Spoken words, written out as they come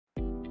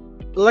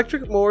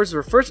Electric mowers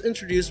were first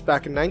introduced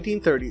back in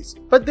 1930s,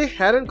 but they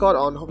hadn't caught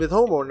on with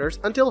homeowners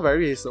until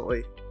very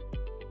recently.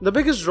 The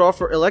biggest draw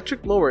for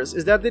electric mowers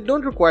is that they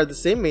don't require the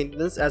same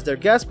maintenance as their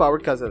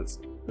gas-powered cousins.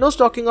 No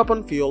stocking up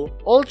on fuel,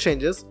 oil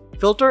changes,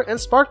 filter and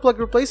spark plug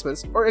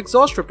replacements, or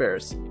exhaust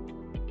repairs.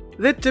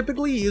 They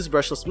typically use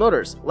brushless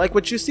motors, like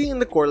what you see in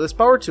the cordless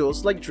power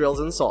tools like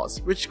drills and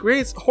saws, which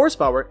creates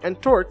horsepower and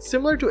torque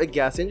similar to a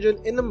gas engine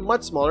in a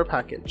much smaller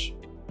package.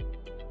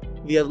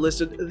 We have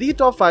listed the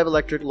top 5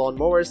 electric lawn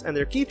mowers and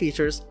their key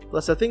features,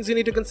 plus the things you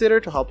need to consider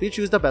to help you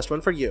choose the best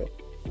one for you.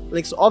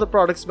 Links to all the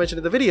products mentioned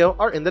in the video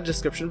are in the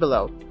description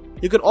below.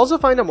 You can also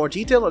find a more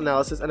detailed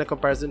analysis and a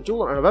comparison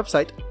tool on our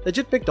website,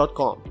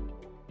 legitpick.com.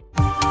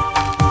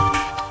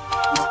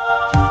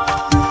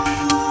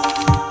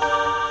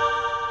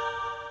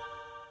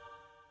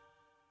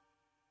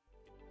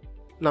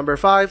 Number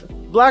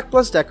 5.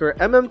 BLACK+DECKER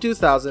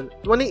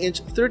MM2000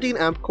 20-inch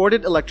 13-amp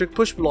corded electric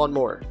push lawn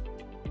mower.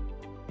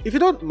 If you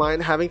don't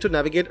mind having to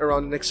navigate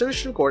around an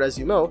extension cord as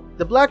you mow,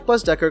 the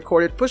BLACK+DECKER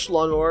corded push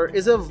lawnmower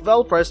is a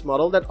well-priced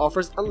model that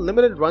offers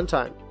unlimited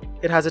runtime.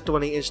 It has a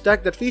 20-inch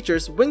deck that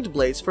features winged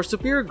blades for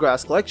superior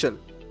grass collection,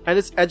 and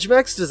its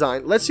EdgeMax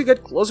design lets you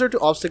get closer to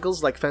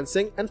obstacles like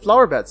fencing and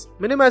flower beds,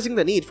 minimizing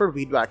the need for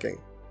weed whacking.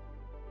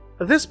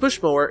 This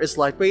push mower is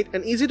lightweight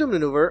and easy to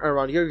maneuver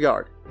around your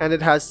yard, and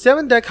it has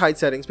 7 deck height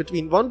settings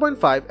between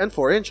 1.5 and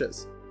 4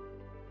 inches.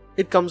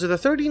 It comes with a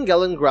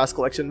 13-gallon grass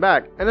collection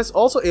bag and is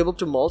also able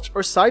to mulch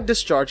or side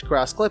discharge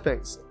grass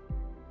clippings.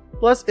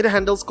 Plus, it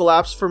handles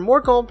collapse for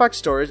more compact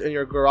storage in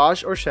your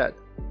garage or shed.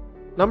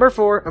 Number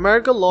 4.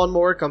 American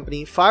Lawnmower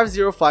Company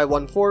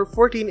 50514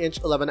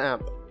 14-inch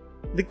 11-amp.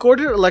 The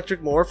corded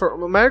electric mower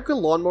from American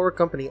Lawnmower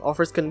Company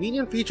offers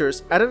convenient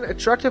features at an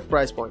attractive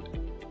price point.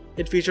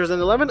 It features an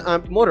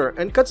 11-amp motor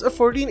and cuts a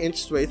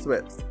 14-inch swathe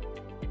width.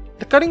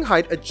 The cutting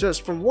height adjusts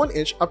from 1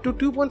 inch up to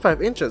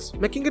 2.5 inches,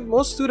 making it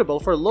most suitable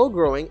for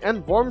low-growing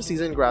and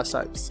warm-season grass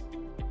types.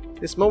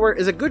 This mower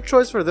is a good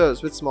choice for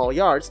those with small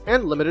yards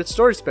and limited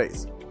storage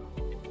space.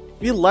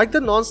 We like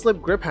the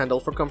non-slip grip handle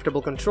for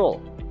comfortable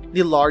control.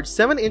 The large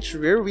 7-inch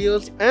rear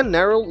wheels and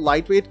narrow,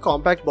 lightweight,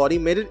 compact body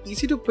made it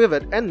easy to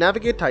pivot and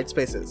navigate tight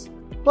spaces.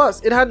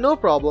 Plus, it had no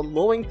problem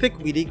mowing thick,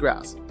 weedy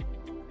grass.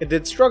 It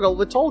did struggle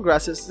with tall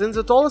grasses since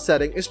the tallest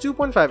setting is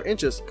 2.5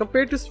 inches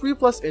compared to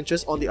 3+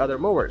 inches on the other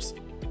mowers.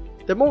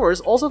 The mowers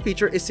also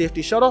feature a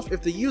safety shutoff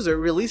if the user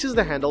releases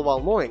the handle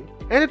while mowing,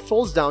 and it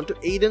folds down to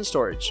aid in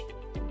storage.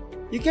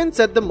 You can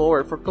set the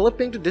mower for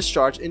clipping to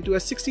discharge into a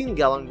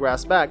 16-gallon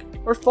grass bag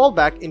or fall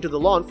back into the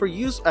lawn for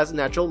use as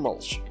natural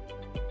mulch.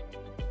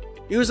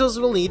 Users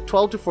will need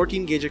 12 to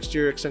 14 gauge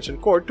exterior extension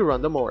cord to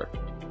run the mower.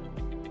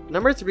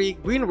 Number 3.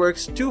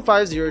 Greenworks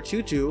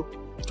 25022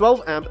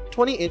 12-amp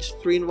 20-inch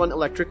 3-in-1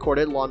 electric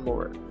corded lawn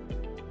mower.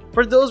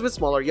 For those with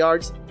smaller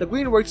yards, the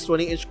Greenworks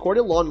 20-inch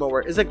corded lawn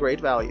mower is a great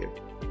value.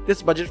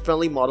 This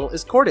budget-friendly model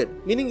is corded,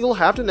 meaning you'll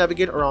have to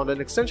navigate around an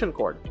extension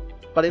cord.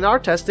 But in our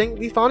testing,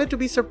 we found it to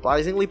be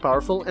surprisingly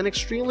powerful and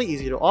extremely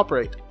easy to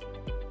operate.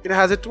 It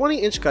has a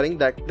 20-inch cutting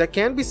deck that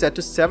can be set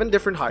to 7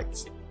 different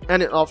heights,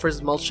 and it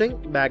offers mulching,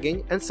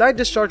 bagging, and side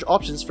discharge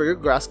options for your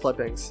grass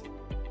clippings.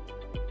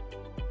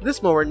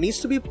 This mower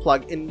needs to be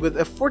plugged in with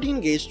a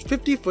 14-gauge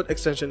 50-foot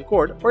extension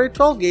cord or a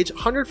 12-gauge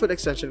 100-foot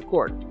extension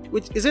cord,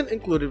 which isn't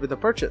included with the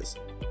purchase.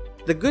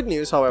 The good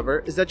news,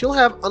 however, is that you'll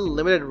have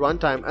unlimited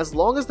runtime as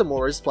long as the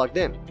mower is plugged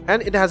in,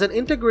 and it has an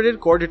integrated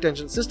cord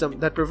retention system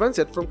that prevents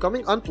it from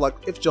coming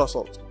unplugged if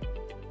jostled.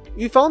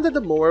 We found that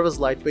the mower was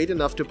lightweight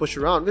enough to push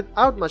around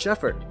without much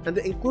effort, and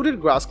the included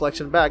grass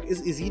collection bag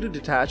is easy to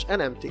detach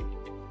and empty.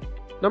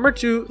 Number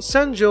 2.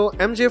 Sunjo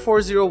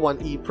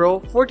MJ401E Pro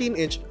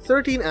 14-inch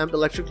 13-amp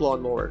electric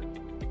lawn mower.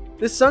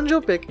 This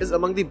Sunjo pick is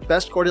among the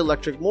best corded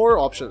electric mower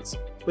options,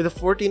 with a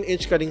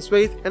 14-inch cutting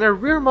swathe and a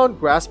rear-mount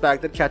grass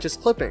bag that catches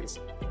clippings.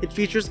 It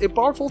features a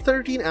powerful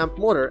 13-amp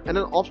motor and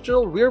an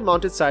optional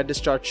rear-mounted side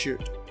discharge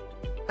chute.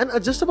 An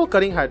adjustable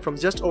cutting height from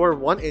just over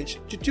 1 inch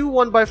to 2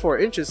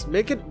 1x4 inches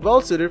make it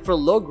well suited for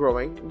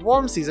low-growing,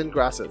 warm-season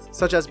grasses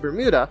such as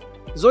Bermuda,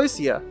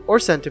 Zoysia, or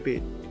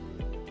Centipede.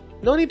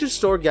 No need to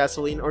store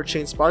gasoline or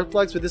change spark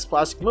plugs with this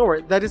plastic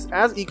mower that is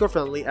as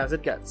eco-friendly as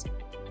it gets.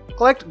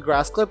 Collect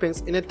grass clippings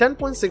in a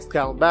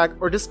 10.6-gallon bag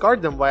or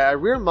discard them via a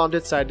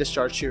rear-mounted side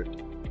discharge chute.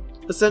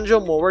 The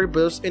Sunjo mower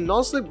boasts a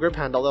non-slip grip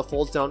handle that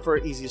folds down for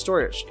easy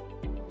storage.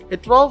 A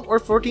 12 or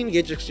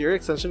 14-gauge exterior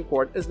extension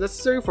cord is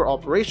necessary for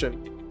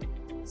operation.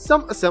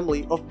 Some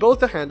assembly of both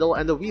the handle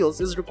and the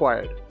wheels is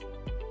required.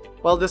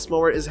 While this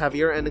mower is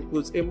heavier and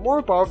includes a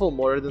more powerful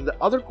motor than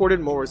the other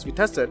corded mowers we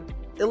tested,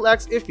 it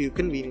lacks a few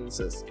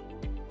conveniences.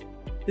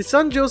 The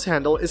Sunjo's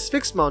handle is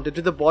fixed mounted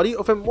to the body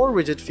of a more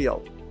rigid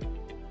feel.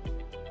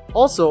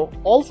 Also,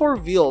 all 4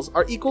 wheels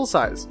are equal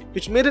size,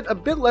 which made it a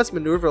bit less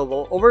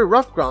maneuverable over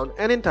rough ground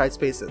and in tight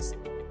spaces.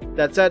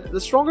 That said, the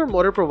stronger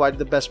motor provided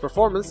the best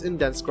performance in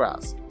dense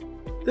grass.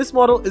 This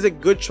model is a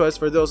good choice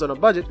for those on a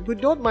budget who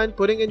don't mind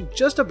putting in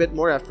just a bit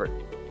more effort.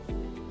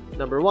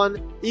 Number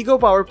 1. Ego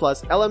Power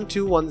Plus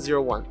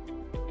LM2101.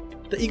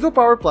 The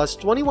EcoPower Plus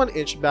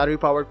 21-inch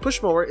battery-powered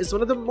push mower is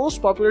one of the most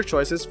popular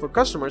choices for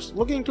customers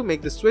looking to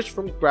make the switch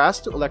from grass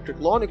to electric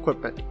lawn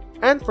equipment,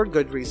 and for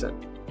good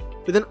reason.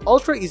 With an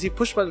ultra-easy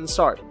push-button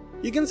start,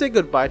 you can say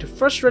goodbye to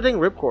frustrating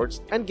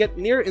ripcords and get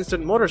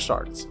near-instant motor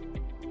starts.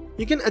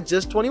 You can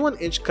adjust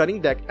 21-inch cutting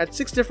deck at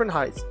 6 different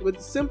heights with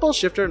a simple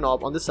shifter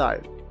knob on the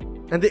side.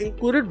 And the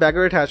included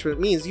bagger attachment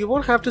means you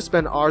won't have to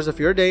spend hours of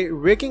your day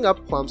raking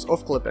up clumps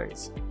of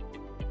clippings.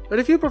 But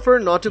if you prefer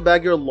not to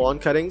bag your lawn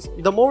cuttings,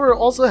 the mower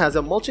also has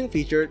a mulching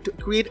feature to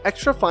create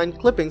extra fine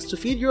clippings to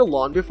feed your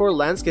lawn before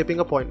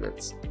landscaping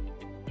appointments.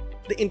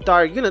 The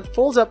entire unit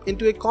folds up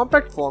into a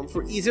compact form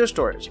for easier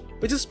storage,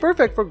 which is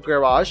perfect for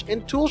garage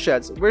and tool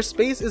sheds where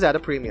space is at a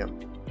premium.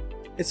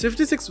 Its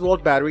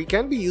 56-volt battery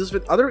can be used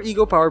with other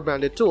EcoPower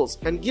branded tools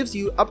and gives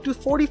you up to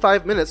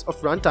 45 minutes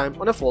of runtime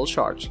on a full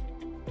charge.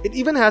 It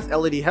even has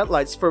LED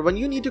headlights for when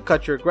you need to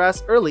cut your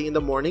grass early in the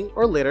morning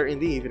or later in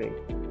the evening.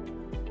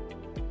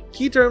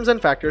 Key terms and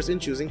factors in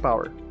choosing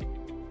power.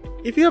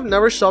 If you have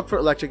never shopped for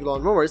electric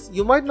lawn mowers,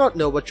 you might not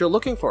know what you're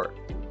looking for.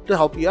 To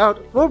help you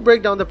out, we'll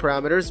break down the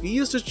parameters we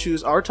use to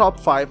choose our top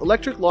 5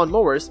 electric lawn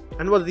mowers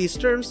and what these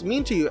terms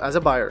mean to you as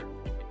a buyer.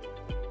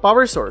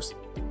 Power source.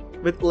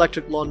 With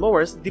electric lawn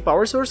mowers, the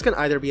power source can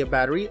either be a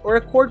battery or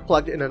a cord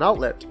plugged in an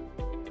outlet.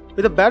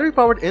 With a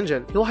battery-powered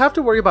engine, you'll have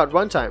to worry about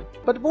runtime,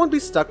 but won't be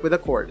stuck with a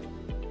cord.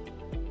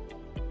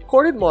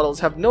 Corded models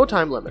have no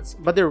time limits,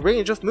 but their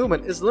range of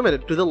movement is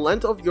limited to the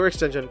length of your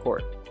extension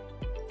cord.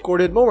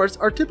 Corded mowers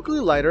are typically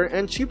lighter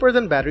and cheaper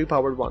than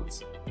battery-powered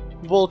ones.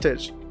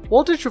 Voltage.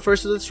 Voltage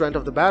refers to the strength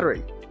of the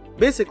battery.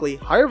 Basically,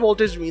 higher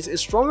voltage means a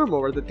stronger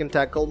mower that can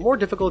tackle more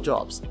difficult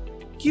jobs.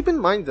 Keep in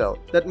mind though,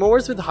 that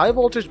mowers with high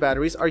voltage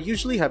batteries are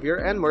usually heavier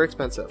and more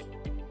expensive.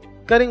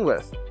 Cutting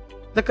width.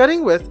 The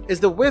cutting width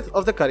is the width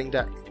of the cutting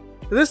deck.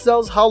 This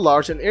tells how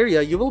large an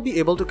area you will be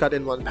able to cut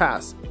in one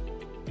pass.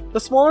 The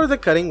smaller the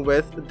cutting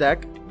width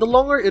deck, the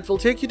longer it will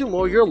take you to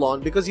mow your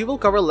lawn because you will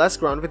cover less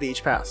ground with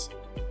each pass.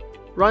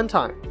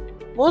 Runtime.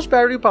 Most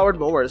battery-powered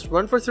mowers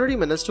run for 30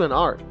 minutes to an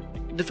hour.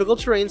 Difficult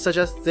terrain such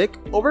as thick,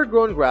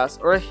 overgrown grass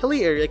or a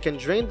hilly area can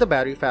drain the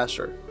battery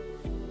faster.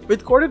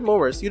 With corded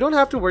mowers, you don't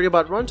have to worry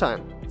about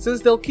runtime,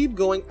 since they'll keep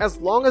going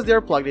as long as they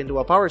are plugged into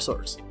a power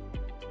source.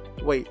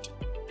 Weight.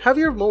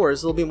 Heavier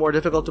mowers will be more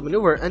difficult to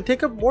maneuver and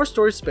take up more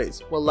storage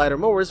space, while lighter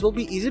mowers will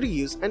be easy to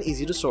use and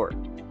easy to store.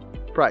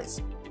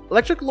 Price.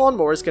 Electric lawn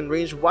mowers can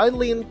range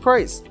widely in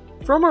price,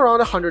 from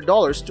around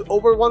 $100 to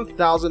over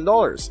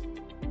 $1,000.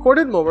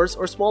 Corded mowers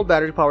or small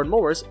battery-powered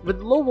mowers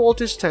with low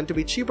voltage tend to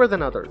be cheaper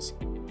than others.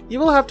 You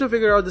will have to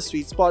figure out the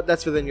sweet spot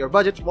that's within your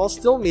budget while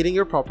still meeting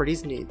your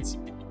property's needs.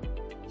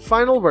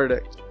 Final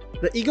verdict.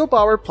 The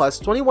EcoPower Plus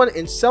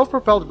 21-inch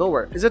self-propelled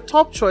mower is a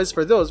top choice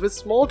for those with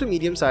small to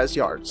medium-sized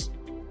yards.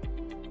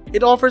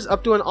 It offers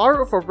up to an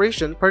hour of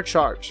operation per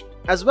charge,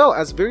 as well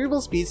as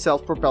variable speed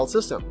self-propelled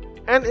system,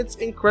 and it's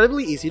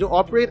incredibly easy to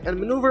operate and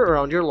maneuver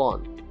around your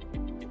lawn.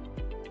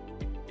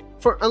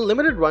 For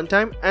unlimited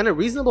runtime and a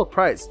reasonable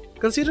price,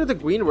 consider the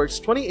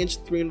Greenworks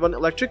 20-inch 3-in-1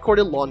 electric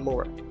corded lawn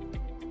mower.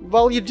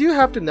 While you do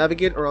have to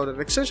navigate around an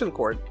extension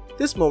cord,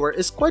 this mower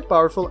is quite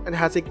powerful and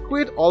has a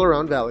great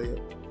all-around value.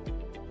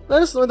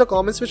 Let us know in the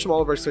comments which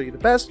model works for you the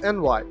best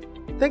and why.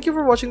 Thank you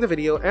for watching the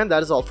video, and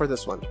that is all for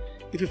this one.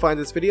 If you find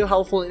this video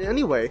helpful in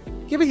any way,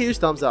 give a huge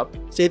thumbs up,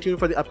 stay tuned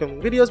for the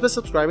upcoming videos by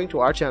subscribing to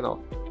our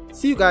channel.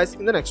 See you guys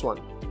in the next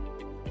one.